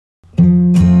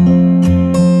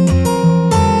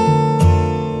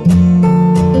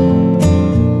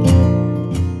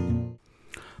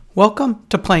Welcome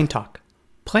to Plane Talk.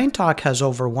 Plane Talk has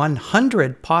over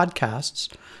 100 podcasts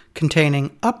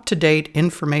containing up-to-date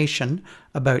information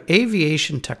about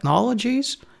aviation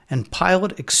technologies and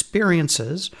pilot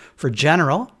experiences for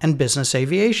general and business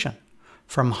aviation.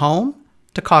 From home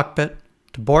to cockpit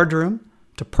to boardroom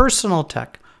to personal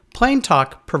tech, Plane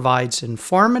Talk provides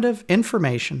informative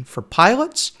information for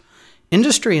pilots,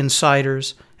 industry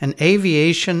insiders, and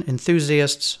aviation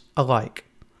enthusiasts alike.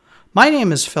 My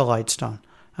name is Phil Lightstone.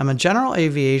 I'm a general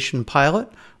aviation pilot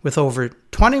with over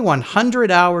 2,100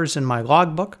 hours in my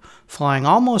logbook, flying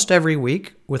almost every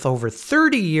week with over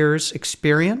 30 years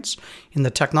experience in the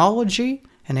technology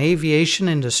and aviation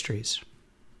industries.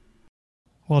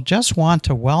 Well, just want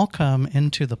to welcome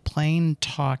into the Plane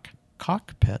Talk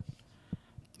cockpit,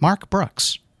 Mark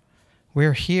Brooks.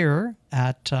 We're here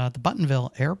at the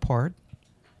Buttonville Airport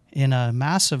in a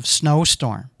massive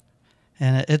snowstorm,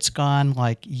 and it's gone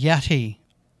like Yeti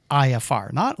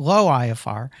IFR, not low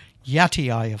IFR, Yeti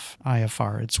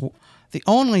IFR. It's the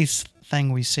only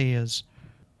thing we see is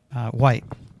white.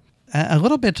 A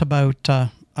little bit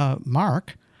about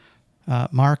Mark.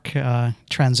 Mark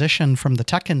transitioned from the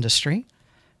tech industry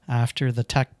after the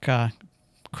tech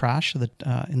crash in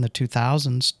the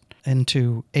 2000s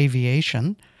into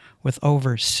aviation with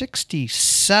over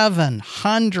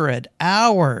 6,700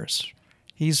 hours.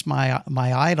 He's my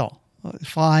idol,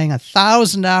 flying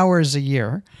 1,000 hours a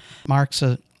year. Mark's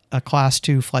a Class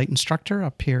 2 flight instructor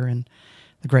up here in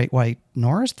the Great White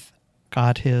North.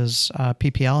 Got his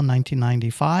PPL in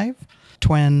 1995.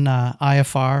 Twin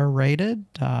IFR rated,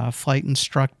 flight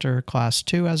instructor Class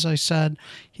 2, as I said.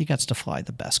 He gets to fly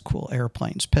the best cool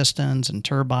airplanes, pistons and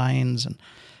turbines, and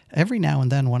every now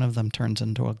and then one of them turns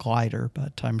into a glider,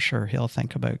 but I'm sure he'll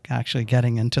think about actually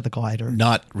getting into the glider.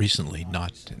 Not recently. Yeah.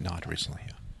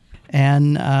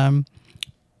 And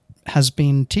has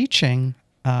been teaching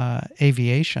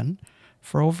aviation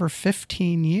for over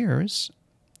 15 years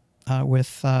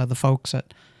with the folks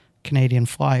at Canadian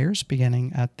Flyers,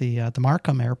 beginning at the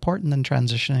Markham Airport and then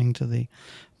transitioning to the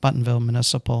Buttonville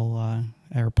Municipal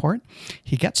Airport.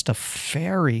 He gets to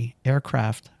ferry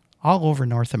aircraft all over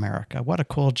North America. What a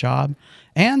cool job.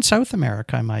 And South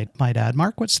America, I might add.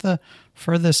 Mark, what's the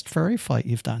furthest ferry flight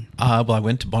you've done? Well, I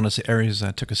went to Buenos Aires. I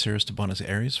took a Cirrus to Buenos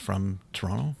Aires from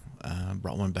Toronto.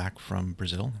 Brought one back from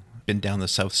Brazil. Been down the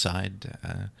south side,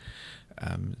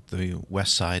 the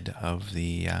west side of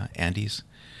the Andes,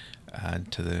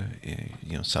 to the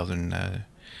southern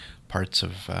parts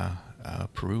of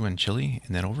Peru and Chile,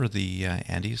 and then over the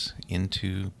Andes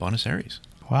into Buenos Aires.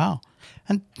 Wow.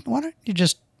 And why don't you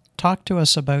just talk to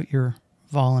us about your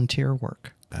volunteer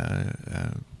work?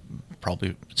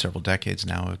 Probably several decades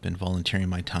now, I've been volunteering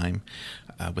my time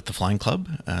with the Flying Club,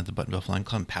 the Buttonville Flying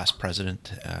Club, past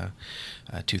president,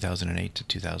 2008 to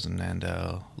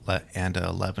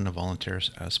 2011, a volunteer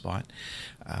spot.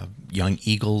 Young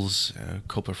Eagles,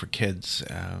 Copa for Kids,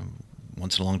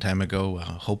 once a long time ago,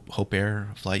 Hope Air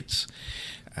flights.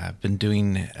 I've been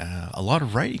doing a lot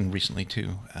of writing recently,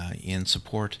 too, in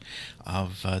support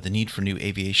of the need for new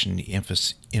aviation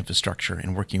infrastructure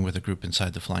and working with a group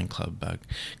inside the Flying Club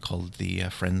called the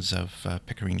Friends of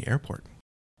Pickering Airport.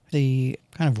 The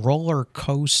kind of roller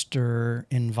coaster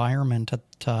environment at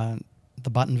the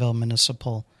Buttonville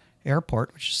Municipal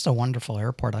Airport, which is a wonderful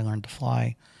airport I learned to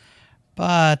fly,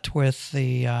 but with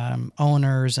the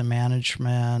owners and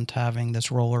management having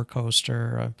this roller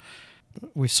coaster,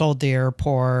 we've sold the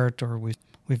airport, or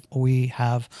we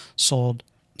have sold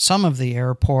some of the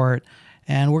airport,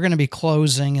 and we're going to be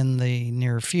closing in the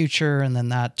near future. And then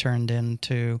that turned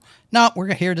into, no,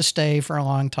 we're here to stay for a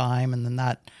long time. And then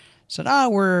that said,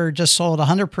 we're just sold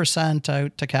 100%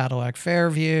 out to Cadillac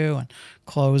Fairview and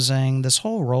closing this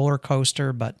whole roller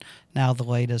coaster. But now the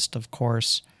latest, of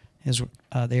course, is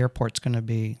the airport's going to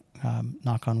be,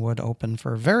 knock on wood, open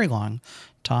for a very long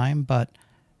time. But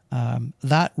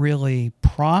that really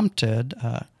prompted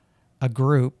a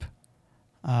group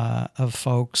of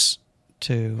folks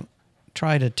to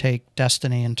try to take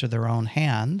destiny into their own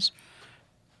hands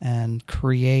and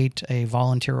create a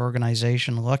volunteer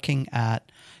organization looking at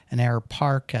an air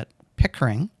park at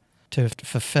Pickering to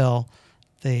fulfill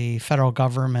the federal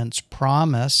government's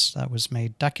promise that was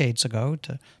made decades ago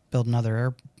to build another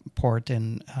airport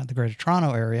in the Greater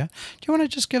Toronto area. Do you want to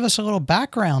just give us a little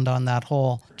background on that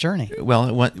whole journey?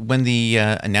 Well, when the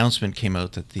announcement came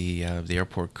out that the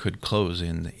airport could close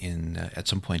in at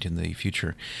some point in the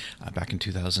future, back in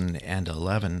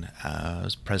 2011, I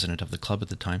was president of the club at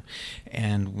the time,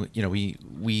 and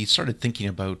we started thinking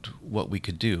about what we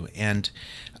could do, and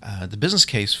the business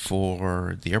case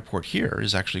for the airport here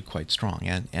is actually quite strong,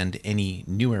 and any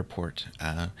new airport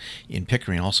in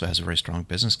Pickering also has a very strong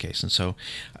business case, and so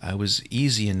it was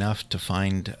easy enough to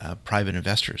find private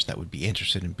investors that would be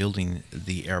interested in building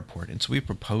the airport. And so we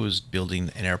proposed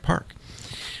building an air park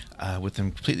with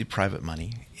completely private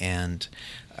money, and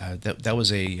that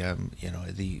was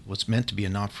what's meant to be a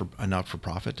not for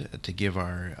profit to give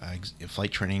our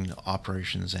flight training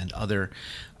operations and other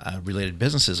related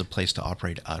businesses a place to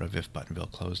operate out of if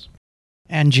Buttonville closed.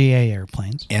 And GA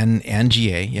airplanes. And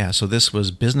GA, yeah. So this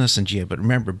was business and GA. But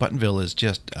remember, Buttonville is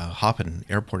just a hopping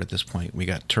airport at this point. We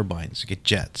got turbines, we get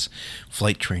jets,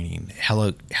 flight training,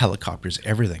 helicopters,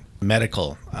 everything.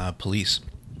 Medical, police.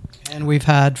 And we've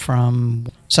had from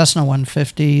Cessna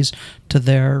 150s to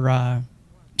their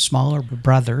smaller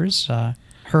brothers,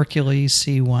 Hercules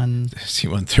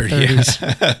C-130s.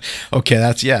 Yeah. Okay,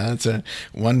 that's a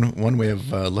one way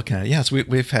of looking at it. Yes,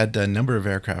 we've had a number of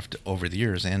aircraft over the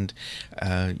years, and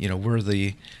we're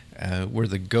the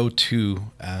go-to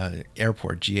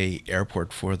airport, GA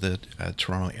airport for the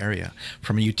Toronto area.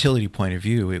 From a utility point of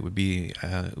view, it would be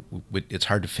it's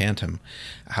hard to fathom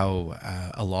how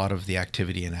a lot of the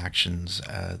activity and actions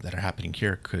that are happening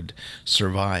here could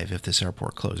survive if this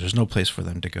airport closed. There's no place for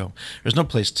them to go. There's no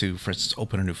place to, for instance,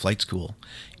 open a new flight school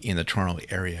in the Toronto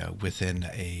area within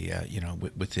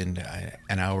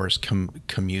an hour's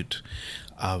commute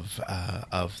of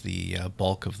the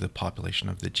bulk of the population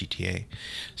of the GTA.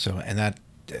 So, and that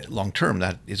long term,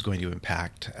 that is going to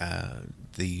impact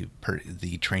the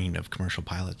training of commercial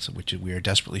pilots, which we are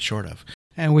desperately short of.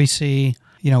 And we see,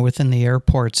 within the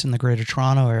airports in the Greater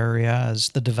Toronto area, as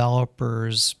the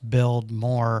developers build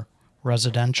more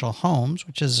residential homes,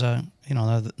 which is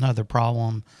another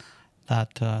problem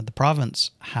that the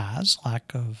province has,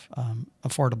 lack of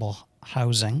affordable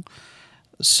housing.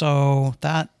 So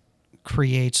that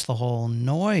creates the whole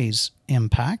noise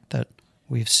impact that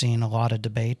we've seen a lot of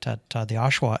debate at the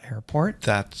Oshawa Airport.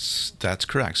 That's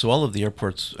correct. So all of the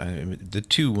airports, the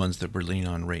two ones that we're leaning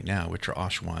on right now, which are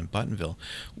Oshawa and Buttonville,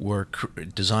 were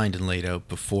designed and laid out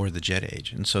before the jet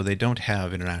age. And so they don't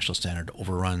have international standard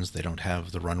overruns. They don't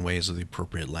have the runways of the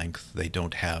appropriate length. They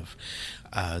don't have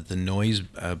the noise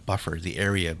buffer, the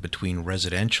area between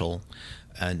residential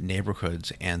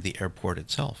neighborhoods and the airport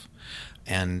itself.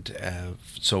 And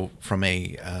so from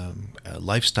a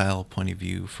lifestyle point of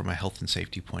view, from a health and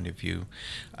safety point of view,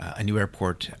 a new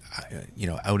airport,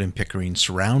 out in Pickering,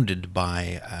 surrounded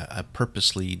by a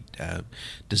purposely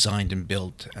designed and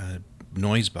built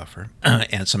noise buffer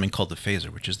and something called the phaser,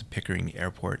 which is the Pickering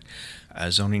Airport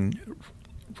zoning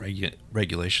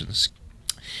regulations,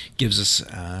 gives us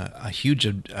a huge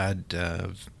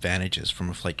advantages from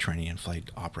a flight training and flight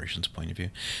operations point of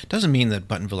view. It doesn't mean that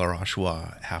Buttonville or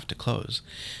Oshawa have to close.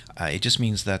 It just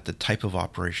means that the type of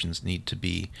operations need to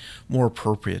be more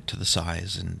appropriate to the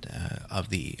size and of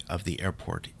the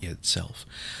airport itself.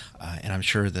 And I'm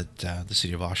sure that the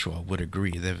city of Oshawa would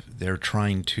agree. They're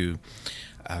trying to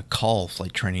call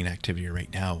flight training activity right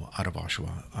now out of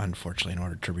Oshawa, unfortunately, in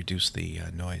order to reduce the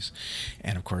noise.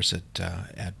 And of course,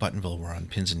 at Buttonville, we're on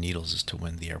pins and needles as to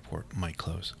when the airport might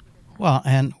close. Well,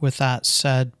 and with that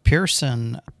said,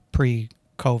 Pearson,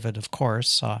 pre-COVID, of course,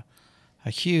 saw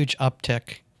a huge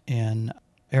uptick in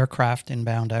aircraft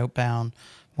inbound, outbound,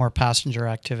 more passenger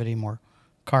activity, more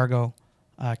cargo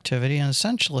activity, and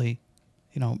essentially,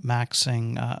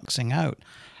 maxing out.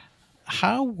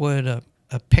 How would a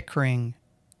Pickering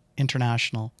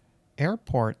International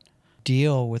Airport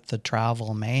deal with the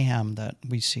travel mayhem that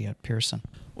we see at Pearson?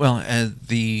 Well,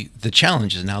 the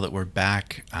challenge is now that we're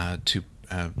back to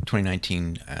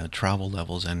 2019 travel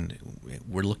levels, and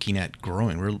we're looking at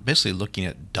growing. We're basically looking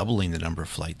at doubling the number of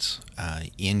flights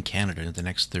in Canada in the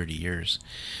next 30 years.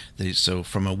 So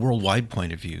from a worldwide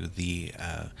point of view, the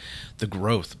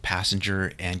growth,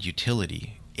 passenger and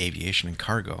utility, aviation and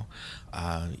cargo,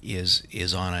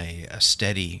 is on a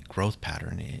steady growth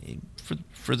pattern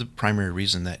for the primary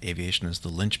reason that aviation is the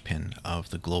linchpin of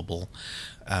the global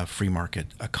free market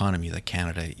economy that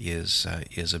Canada is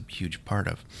a huge part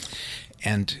of.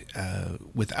 And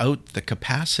without the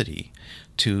capacity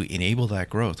to enable that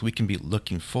growth, we can be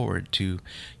looking forward to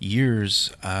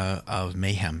years of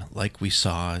mayhem like we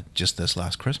saw just this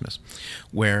last Christmas,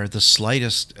 where the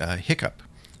slightest hiccup,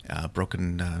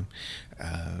 broken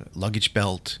luggage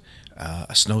belt,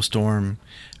 a snowstorm,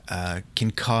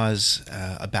 can cause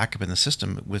a backup in the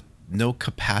system with no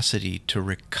capacity to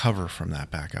recover from that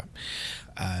backup.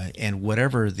 And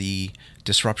whatever the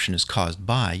disruption is caused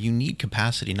by, you need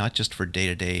capacity not just for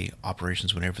day-to-day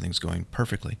operations when everything's going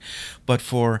perfectly, but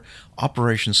for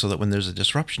operations so that when there's a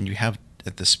disruption, you have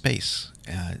the space.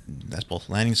 That's both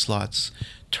landing slots,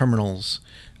 terminals,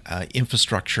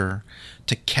 infrastructure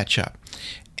to catch up.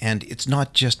 And it's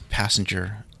not just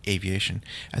passenger aviation.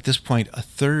 At this point, a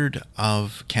third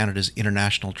of Canada's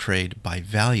international trade by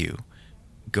value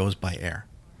goes by air.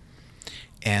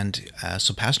 And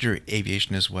so passenger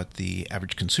aviation is what the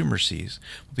average consumer sees.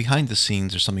 Behind the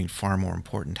scenes, there's something far more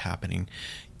important happening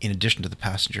in addition to the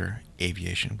passenger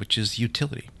aviation, which is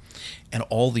utility. And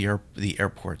all the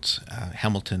airports,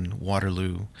 Hamilton,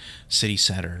 Waterloo, City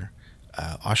Centre,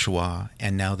 Oshawa,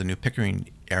 and now the new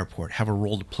Pickering Airport, have a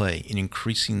role to play in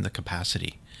increasing the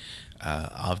capacity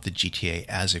of the GTA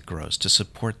as it grows to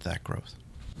support that growth.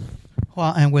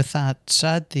 Well, and with that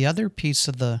said, the other piece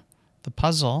of the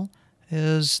puzzle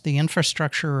is the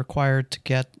infrastructure required to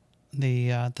get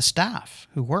the staff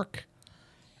who work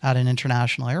at an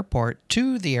international airport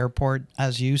to the airport,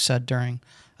 as you said, during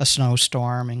a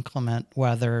snowstorm, inclement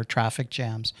weather, traffic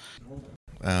jams.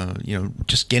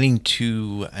 Just getting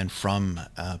to and from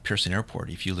Pearson Airport,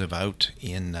 if you live out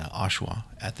in Oshawa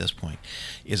at this point,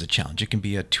 is a challenge. It can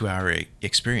be a 2-hour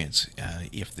experience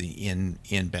if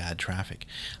in bad traffic.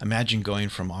 Imagine going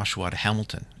from Oshawa to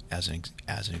Hamilton as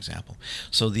an example.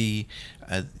 So the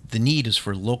need is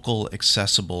for local,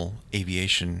 accessible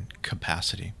aviation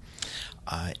capacity,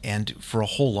 and for a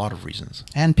whole lot of reasons.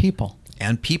 And people.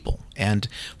 And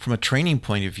from a training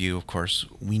point of view, of course,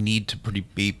 we need to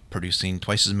be producing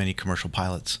twice as many commercial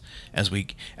pilots as we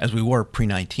were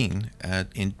pre-19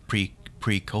 in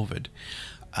pre-COVID.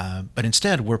 But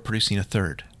instead, we're producing a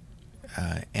third.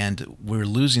 And we're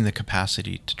losing the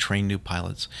capacity to train new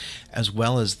pilots, as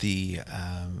well as the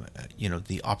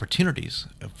opportunities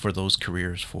for those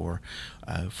careers for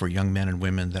young men and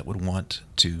women that would want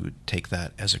to take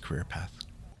that as a career path.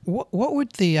 What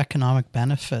would the economic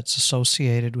benefits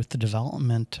associated with the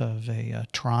development of a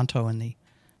Toronto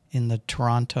in the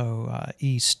Toronto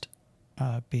East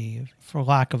be, for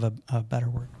lack of a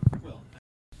better word?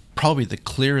 Probably the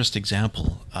clearest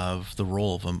example of the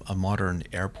role of a modern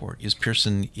airport is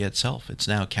Pearson itself. It's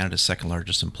now Canada's second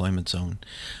largest employment zone.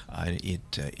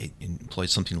 It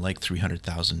employs something like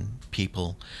 300,000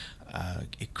 people.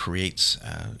 It creates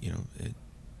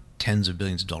tens of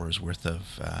billions of dollars worth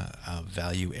of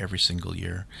value every single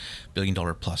year, $1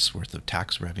 billion plus worth of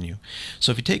tax revenue.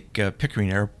 So if you take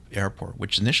Pickering Airport,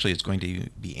 which initially is going to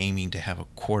be aiming to have a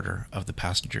quarter of the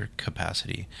passenger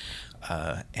capacity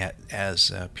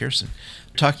as Pearson,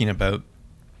 we're talking about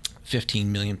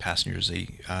 15 million passengers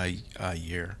a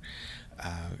year,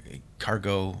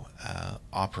 cargo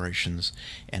operations,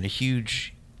 and a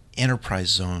huge enterprise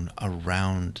zone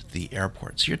around the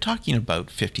airport. So you're talking about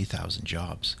 50,000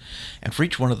 jobs. And for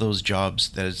each one of those jobs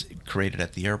that is created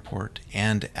at the airport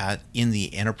and in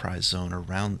the enterprise zone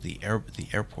around the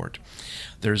airport,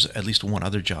 there's at least one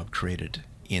other job created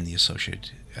in the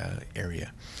associated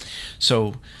area.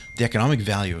 So the economic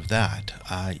value of that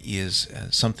is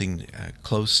something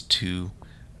close to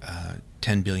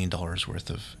 $10 billion worth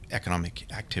of economic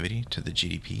activity to the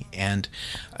GDP, and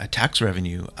a tax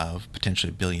revenue of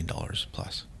potentially $1 billion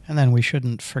plus. And then we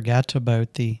shouldn't forget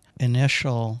about the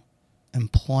initial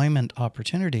employment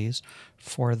opportunities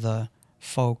for the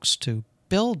folks to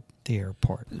build the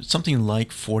airport. Something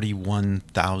like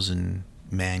 41,000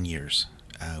 man years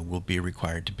will be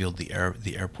required to build the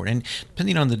airport, and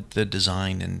depending on the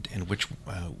design and which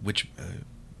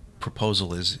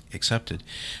proposal is accepted,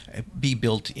 be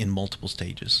built in multiple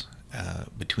stages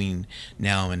between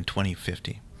now and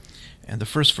 2050. And the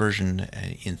first version,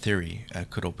 in theory,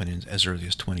 could open as early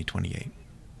as 2028.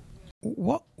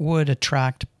 What would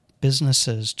attract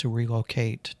businesses to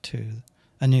relocate to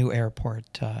a new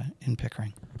airport in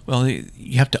Pickering? Well,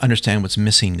 you have to understand what's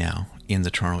missing now in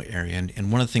the Toronto area.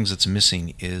 And one of the things that's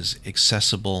missing is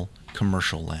accessible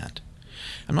commercial land.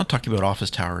 I'm not talking about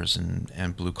office towers and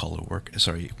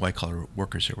white collar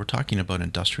workers here. We're talking about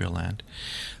industrial land.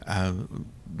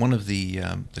 One of the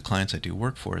clients I do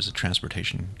work for is a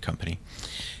transportation company,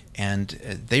 and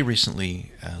they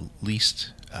recently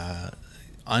leased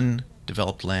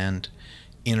undeveloped land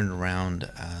in and around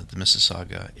the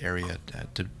Mississauga area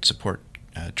to support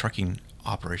trucking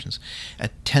operations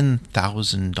at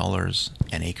 $10,000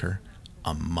 an acre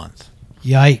a month.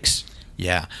 Yikes.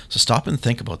 Yeah, so stop and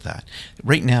think about that.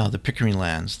 Right now, the Pickering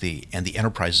lands, the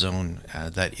enterprise zone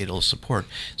that it'll support,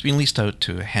 is being leased out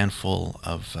to a handful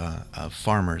of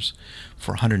farmers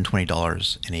for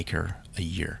 $120 an acre a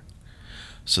year.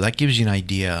 So that gives you an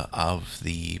idea of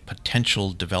the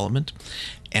potential development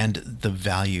and the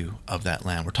value of that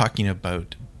land. We're talking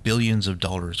about billions of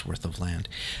dollars worth of land,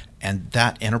 and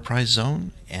that enterprise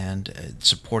zone and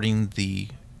supporting the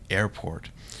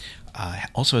airport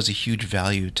also has a huge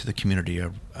value to the community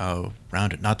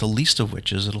around it, not the least of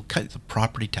which is it'll cut the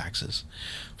property taxes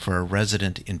for a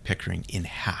resident in Pickering in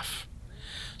half.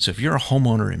 So if you're a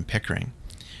homeowner in Pickering,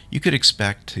 you could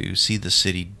expect to see the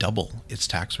city double its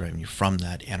tax revenue from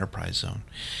that enterprise zone.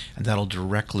 And that'll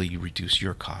directly reduce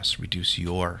your costs, reduce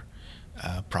your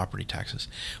property taxes.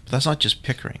 But that's not just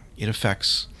Pickering. It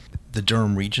affects the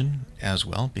Durham region as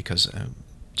well, because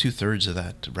 2/3 of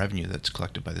that revenue that's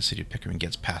collected by the city of Pickering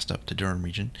gets passed up to Durham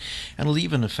region, and it'll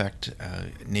even affect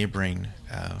neighboring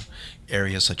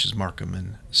areas such as Markham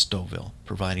and Stouffville,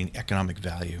 providing economic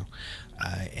value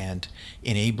and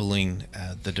enabling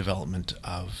the development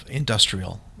of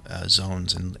industrial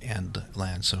zones and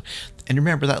land. So, and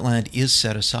remember, that land is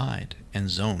set aside and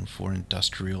zoned for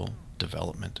industrial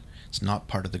development. It's not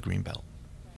part of the Greenbelt.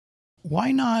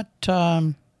 Why not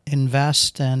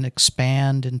invest and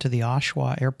expand into the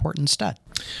Oshawa Airport instead?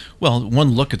 Well,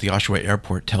 one look at the Oshawa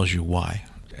Airport tells you why.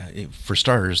 For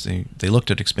starters, they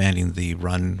looked at expanding the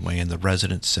runway, and the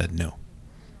residents said no.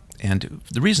 And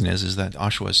the reason is that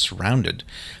Oshawa is surrounded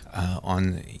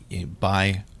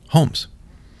by homes.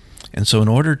 And so in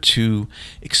order to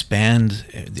expand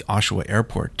the Oshawa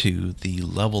Airport to the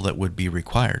level that would be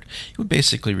required, it would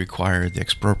basically require the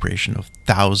expropriation of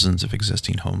thousands of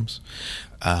existing homes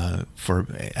at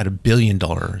 $1 billion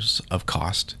of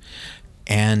cost.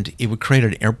 And it would create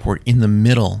an airport in the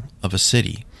middle of a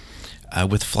city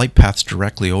with flight paths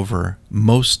directly over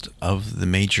most of the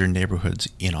major neighborhoods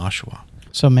in Oshawa.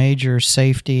 So major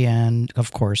safety and,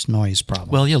 of course, noise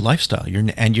problem. Well, yeah, lifestyle.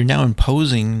 You're now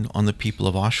imposing on the people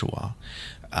of Oshawa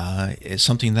is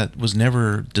something that was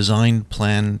never designed,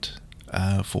 planned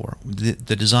for.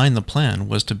 The plan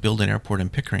was to build an airport in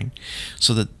Pickering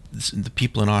so that the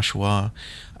people in Oshawa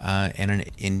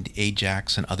and in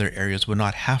Ajax and other areas would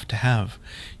not have to have,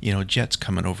 jets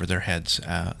coming over their heads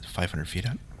 500 feet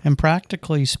up. And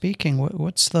practically speaking,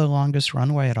 what's the longest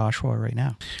runway at Oshawa right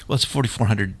now? Well, it's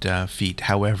 4,400 feet.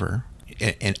 However,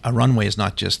 a runway is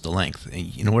not just the length.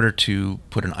 In order to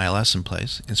put an ILS in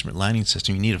place, instrument landing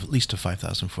system, you need at least a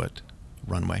 5,000-foot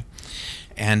runway.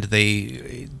 And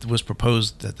it was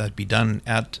proposed that be done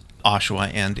at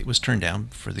Oshawa, and it was turned down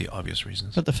for the obvious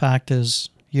reasons. But the fact is,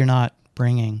 you're not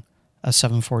bringing a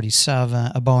Boeing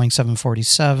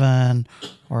 747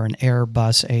 or an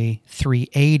Airbus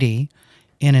A380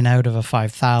 in and out of a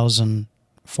 5,000,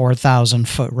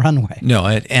 4,000-foot runway. No,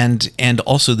 and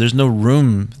also there's no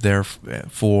room there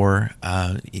for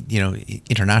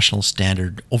international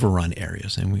standard overrun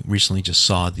areas. And we recently just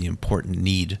saw the important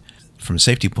need, from a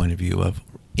safety point of view, of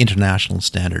international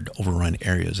standard overrun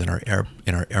areas in our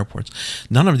airports.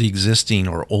 None of the existing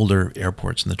or older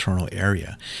airports in the Toronto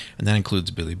area, and that includes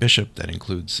Billy Bishop, that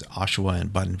includes Oshawa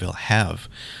and Buttonville, have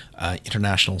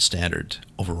international standard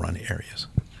overrun areas.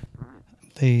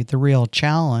 The real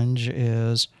challenge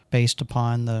is based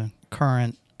upon the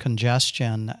current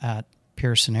congestion at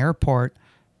Pearson Airport,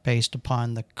 based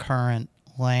upon the current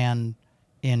land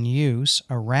in use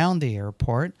around the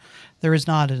airport. There is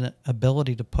not an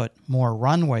ability to put more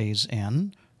runways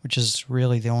in, which is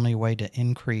really the only way to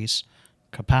increase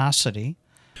capacity.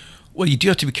 Well, you do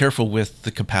have to be careful with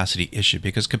the capacity issue,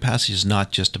 because capacity is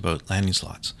not just about landing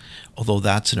slots, although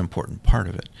that's an important part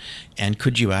of it. And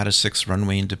could you add a 6th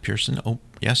runway into Pearson? Oh,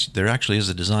 yes, there actually is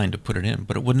a design to put it in,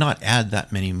 but it would not add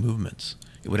that many movements.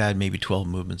 It would add maybe 12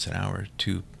 movements an hour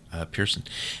to Pearson,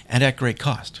 and at great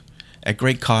cost. At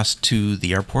great cost to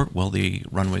the airport while the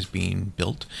runway's being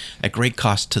built, at great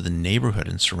cost to the neighborhood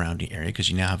and surrounding area, because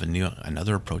you now have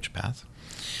another approach path.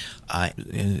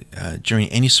 During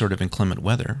any sort of inclement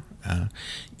weather,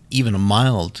 even a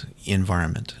mild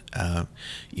environment,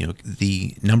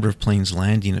 the number of planes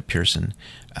landing at Pearson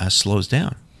slows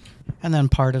down. And then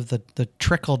part of the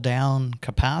trickle-down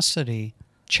capacity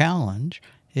challenge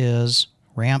is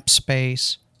ramp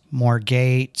space, more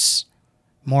gates,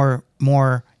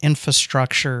 more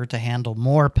infrastructure to handle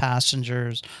more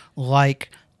passengers, like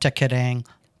ticketing,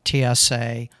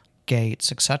 TSA,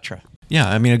 gates, etc. Yeah,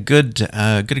 I mean, a good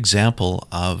example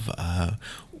of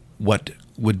what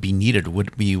would be needed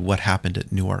would be what happened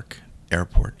at Newark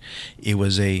Airport. It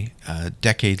was a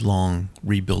decade-long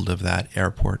rebuild of that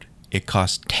airport. It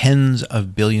cost tens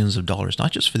of billions of dollars,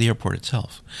 not just for the airport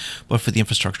itself, but for the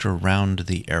infrastructure around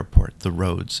the airport, the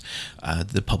roads,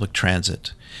 the public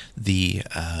transit, the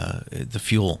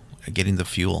fuel, getting the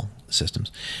fuel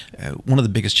systems. One of the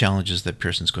biggest challenges that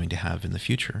Pearson's going to have in the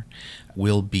future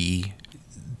will be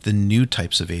the new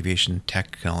types of aviation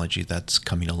technology that's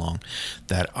coming along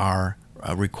that are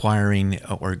requiring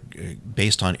or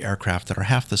based on aircraft that are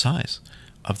half the size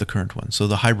of the current one. So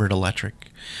the hybrid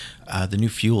electric, the new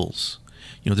fuels,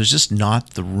 there's just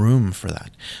not the room for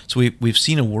that. So we've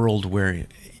seen a world where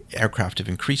aircraft have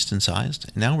increased in size.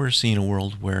 Now we're seeing a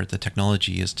world where the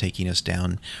technology is taking us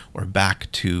down or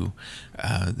back to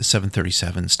the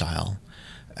 737 style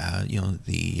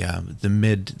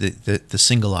the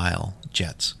single aisle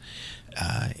jets,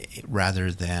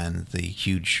 rather than the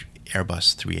huge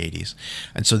Airbus 380s.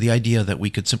 And so the idea that we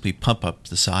could simply pump up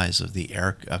the size of the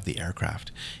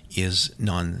aircraft is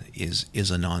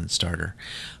a non-starter.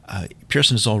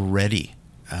 Pearson is already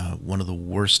one of the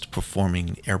worst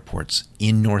performing airports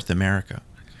in North America,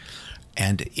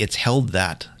 and it's held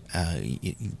that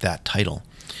title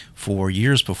for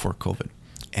years before COVID,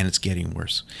 and it's getting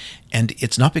worse. And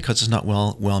it's not because it's not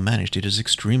well managed. It is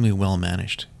extremely well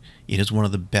managed. It is one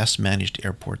of the best managed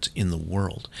airports in the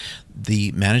world.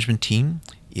 The management team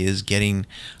is doing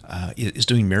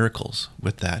miracles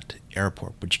with that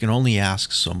airport, but you can only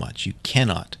ask so much. You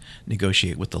cannot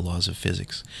negotiate with the laws of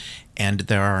physics, and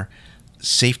there are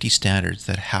safety standards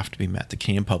that have to be met. The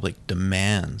Canadian public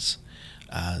demands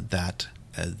that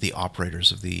the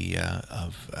operators of the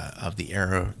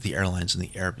airlines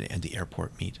and the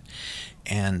airport meet.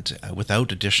 And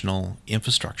without additional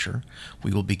infrastructure,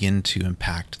 we will begin to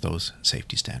impact those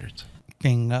safety standards.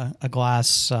 Being a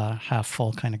glass half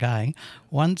full kind of guy,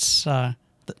 once the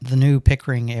new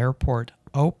Pickering Airport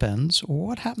opens,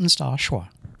 what happens to Oshawa?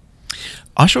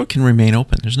 Oshawa can remain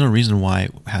open. There's no reason why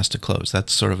it has to close.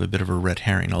 That's sort of a bit of a red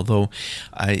herring. Although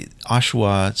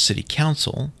Oshawa City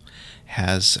Council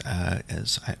has,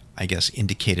 as I guess,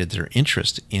 indicated their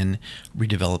interest in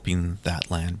redeveloping that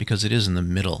land, because it is in the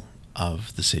middle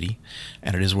of the city,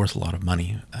 and it is worth a lot of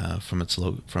money from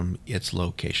its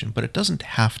location. But it doesn't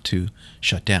have to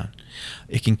shut down.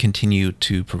 It can continue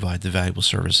to provide the valuable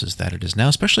services that it is now,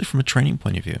 especially from a training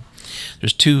point of view.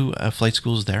 There's 2 flight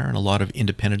schools there, and a lot of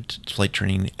independent flight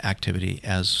training activity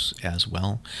as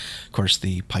well. Of course,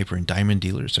 the Piper and Diamond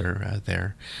dealers are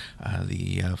there.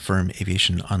 The firm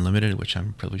Aviation Unlimited, which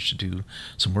I'm privileged to do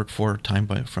some work for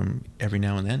from every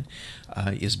now and then,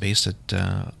 is based at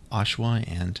Oshawa,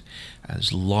 and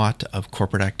there's a lot of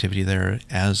corporate activity there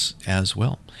as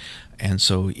well. And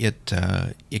so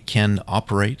it can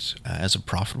operate as a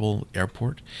profitable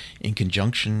airport in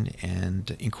conjunction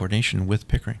and in coordination with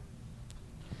Pickering.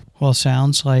 Well,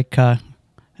 sounds like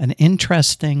an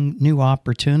interesting new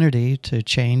opportunity to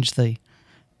change the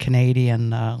Canadian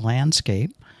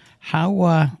landscape.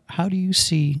 How do you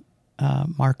see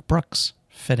Mark Brooks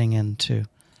fitting into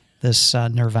this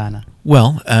nirvana?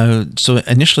 Well, so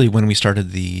initially when we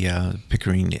started the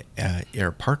Pickering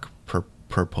Air Park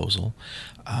proposal,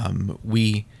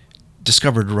 we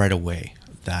discovered right away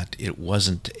that it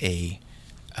wasn't a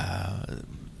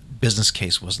business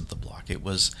case wasn't the block. It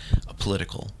was a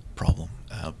political problem,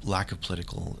 lack of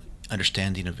political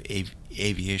understanding of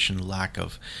aviation, lack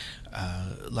of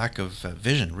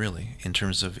vision, really, in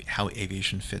terms of how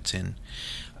aviation fits in.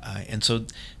 And so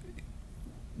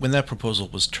when that proposal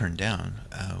was turned down,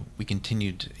 we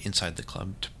continued inside the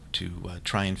club to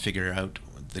try and figure out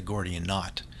the Gordian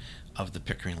knot of the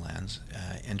Pickering lands,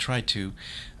 and try to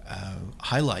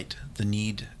highlight the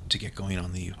need to get going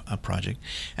on the project.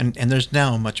 And there's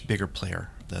now a much bigger player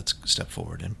that's stepped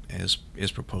forward and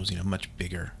is proposing a much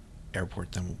bigger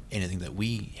airport than anything that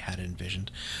we had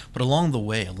envisioned. But along the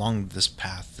way, along this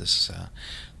path,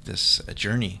 this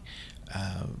journey,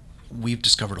 we've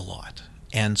discovered a lot.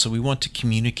 And so we want to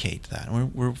communicate that.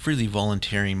 We're really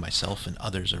volunteering, myself and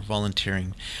others are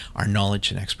volunteering our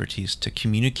knowledge and expertise to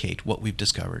communicate what we've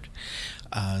discovered.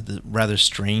 The rather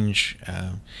strange,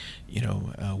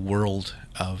 world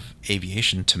of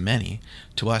aviation to many,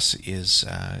 to us is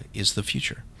the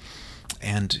future,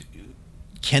 and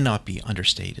cannot be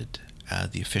understated.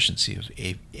 The efficiency of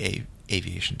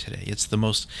aviation today. It's the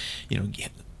most,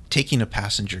 taking a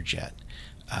passenger jet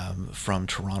from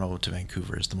Toronto to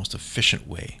Vancouver is the most efficient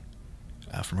way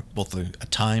from both a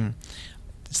time.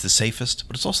 It's the safest,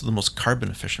 but it's also the most carbon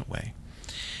efficient way.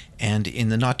 And in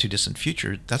the not too distant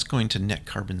future, that's going to net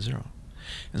carbon zero.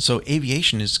 And so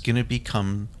aviation is going to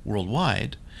become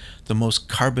worldwide the most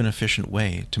carbon efficient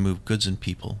way to move goods and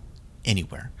people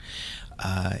anywhere.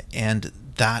 And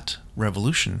that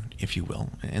revolution, if you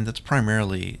will, and that's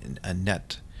primarily a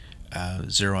net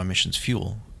zero emissions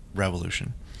fuel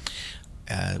revolution,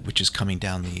 which is coming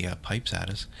down the pipes at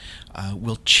us,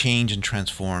 will change and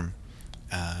transform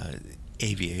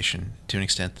aviation to an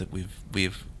extent that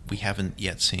we haven't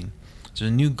yet seen. There's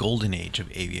a new golden age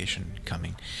of aviation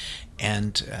coming,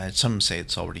 and some say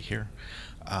it's already here.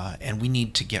 And we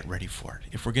need to get ready for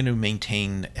it. If we're going to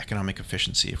maintain economic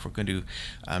efficiency, if we're going to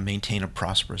maintain a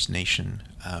prosperous nation,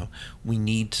 we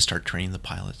need to start training the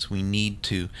pilots. We need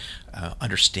to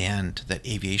understand that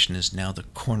aviation is now the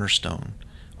cornerstone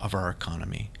of our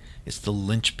economy. It's the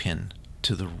linchpin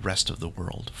to the rest of the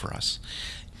world for us,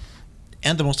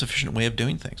 and the most efficient way of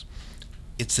doing things.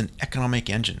 It's an economic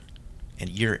engine, and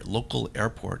your local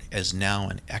airport is now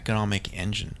an economic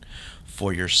engine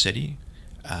for your city,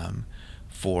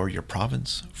 for your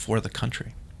province, for the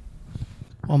country.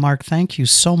 Well, Mark, thank you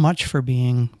so much for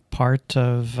being part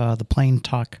of the Plane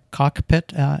Talk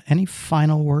cockpit. Any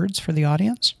final words for the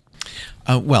audience?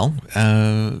 Our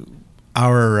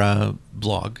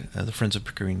blog, the Friends of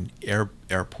Pickering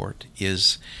Airport,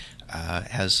 has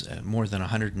more than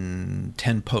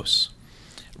 110 posts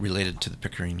related to the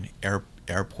Pickering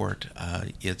Airport,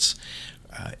 its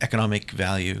economic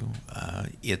value,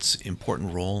 its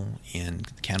important role in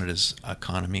Canada's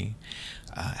economy,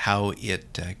 how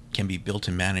it can be built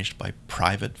and managed by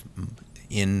private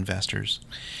investors,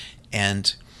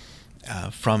 and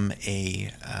from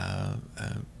a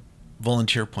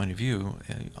volunteer point of view,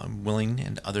 I'm willing,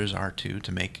 and others are too,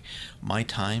 to make my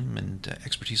time and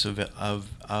expertise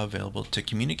available to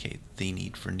communicate the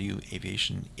need for new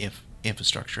aviation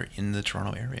infrastructure in the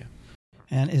Toronto area.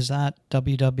 And is that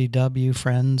www.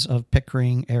 Friends of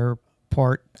Pickering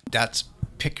Airport? That's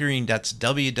Pickering. That's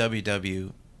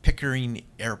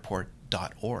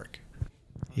www.pickeringairport.org.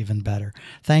 Even better.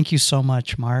 Thank you so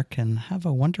much, Mark, and have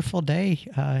a wonderful day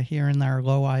here in our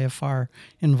low IFR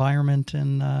environment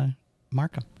in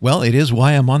Markham. Well, it is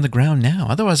why I'm on the ground now.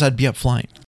 Otherwise, I'd be up flying.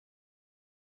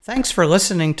 Thanks for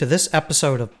listening to this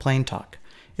episode of Plane Talk.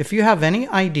 If you have any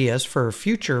ideas for a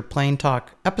future Plane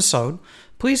Talk episode,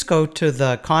 please go to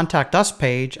the Contact Us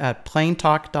page at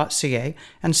planetalk.ca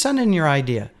and send in your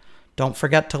idea. Don't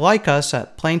forget to like us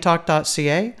at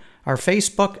planetalk.ca, our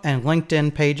Facebook and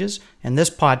LinkedIn pages, and this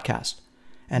podcast.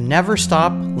 And never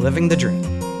stop living the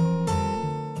dream.